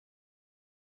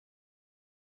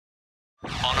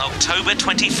On October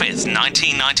 25th,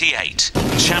 1998,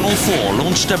 Channel 4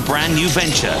 launched a brand new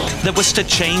venture that was to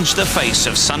change the face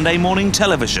of Sunday morning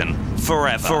television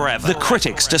forever. The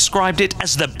critics described it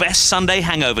as the best Sunday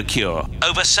hangover cure.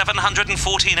 Over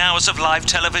 714 hours of live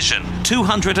television,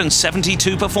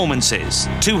 272 performances,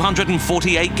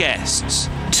 248 guests,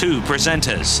 2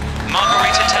 presenters,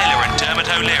 Margarita Taylor and Dermot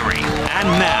O'Leary. And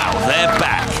now they're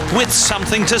back with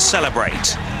something to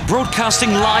celebrate.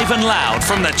 Broadcasting live and loud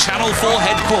from the Channel 4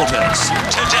 headquarters.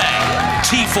 Today,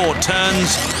 T4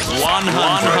 turns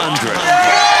 100.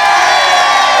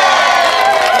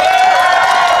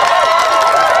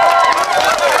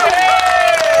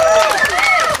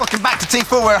 Welcome back to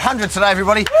T4. We're 100 today,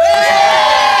 everybody.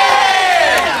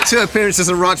 2 appearances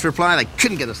and right to reply. They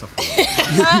couldn't get us off.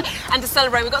 And to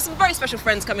celebrate, we've got some very special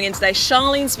friends coming in today.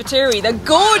 Charlene Spiteri, the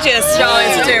gorgeous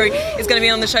Charlene Spiteri, is going to be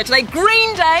on the show today.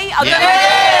 Green Day are going to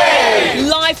be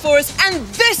live for us. And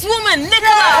this woman,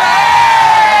 Nicola,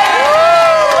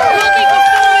 will be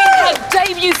performing her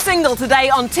debut single today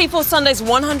on T4 Sunday's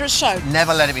 100 show.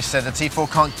 Never let it be said that T4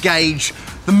 can't gauge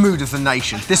the mood of the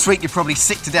nation. This week, you're probably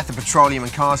sick to death of petroleum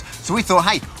and cars, so we thought,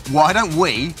 hey, why don't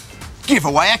we give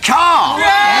away a car?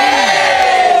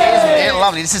 Isn't it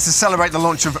lovely? This is to celebrate the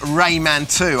launch of Rayman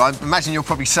 2. I imagine you're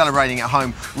probably celebrating at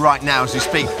home right now as we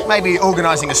speak. Maybe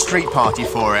organising a street party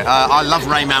for it. I love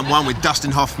Rayman 1 with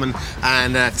Dustin Hoffman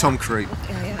and Tom Cruise.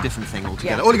 Different thing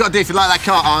altogether. Yeah. All you got to do if you like that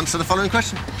car, answer the following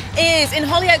question. Is in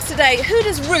Hollyoaks today, who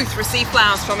does Ruth receive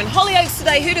flowers from? In Hollyoaks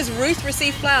today, who does Ruth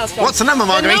receive flowers from? What's the number,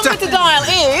 Margarita? The number to dial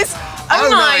is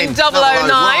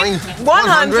 09009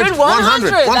 100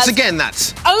 100. Once again,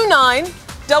 that's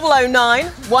 09009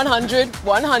 100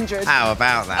 100. How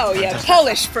about that? Oh yeah,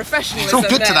 polished professionalism. It's all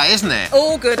good there. today, isn't it?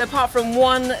 All good, apart from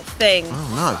one thing. Oh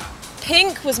no.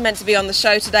 Pink was meant to be on the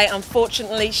show today.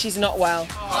 Unfortunately, she's not well.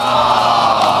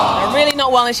 No, really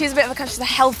not well. And she's a bit of she's a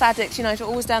health addict, you know, she's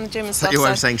always down the gym and stuff. That's your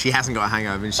way of saying she hasn't got a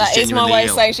hangover and she's that is my way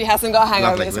of saying she hasn't got a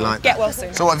hangover. Lovely, we like Get that. well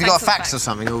soon. So what, have you got a Thanks fax or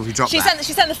something, or have you dropped she that?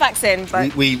 She sent the fax in,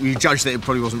 but... We judged that it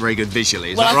probably wasn't very good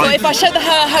visually, is well, that I right? thought if I showed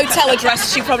her hotel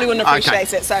address, she probably wouldn't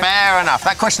appreciate it, so... Fair enough.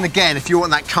 That question again, if you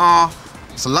want that car,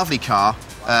 it's a lovely car,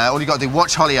 all you got to do,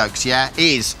 watch Hollyoaks, yeah,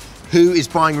 is... Who is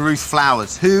buying Ruth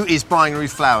flowers? Who is buying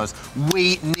Ruth flowers?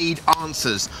 We need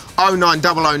answers.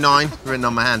 09009, written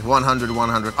on my hand, 100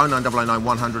 100. 09009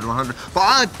 100 100. But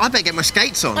I better get my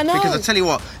skates on. I know. Because I tell you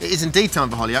what, it is indeed time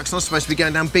for Hollyoaks. I'm supposed to be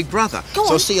going down Big Brother. Go on.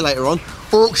 So I'll see you later on.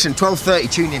 Auction, 12:30,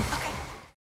 tune in.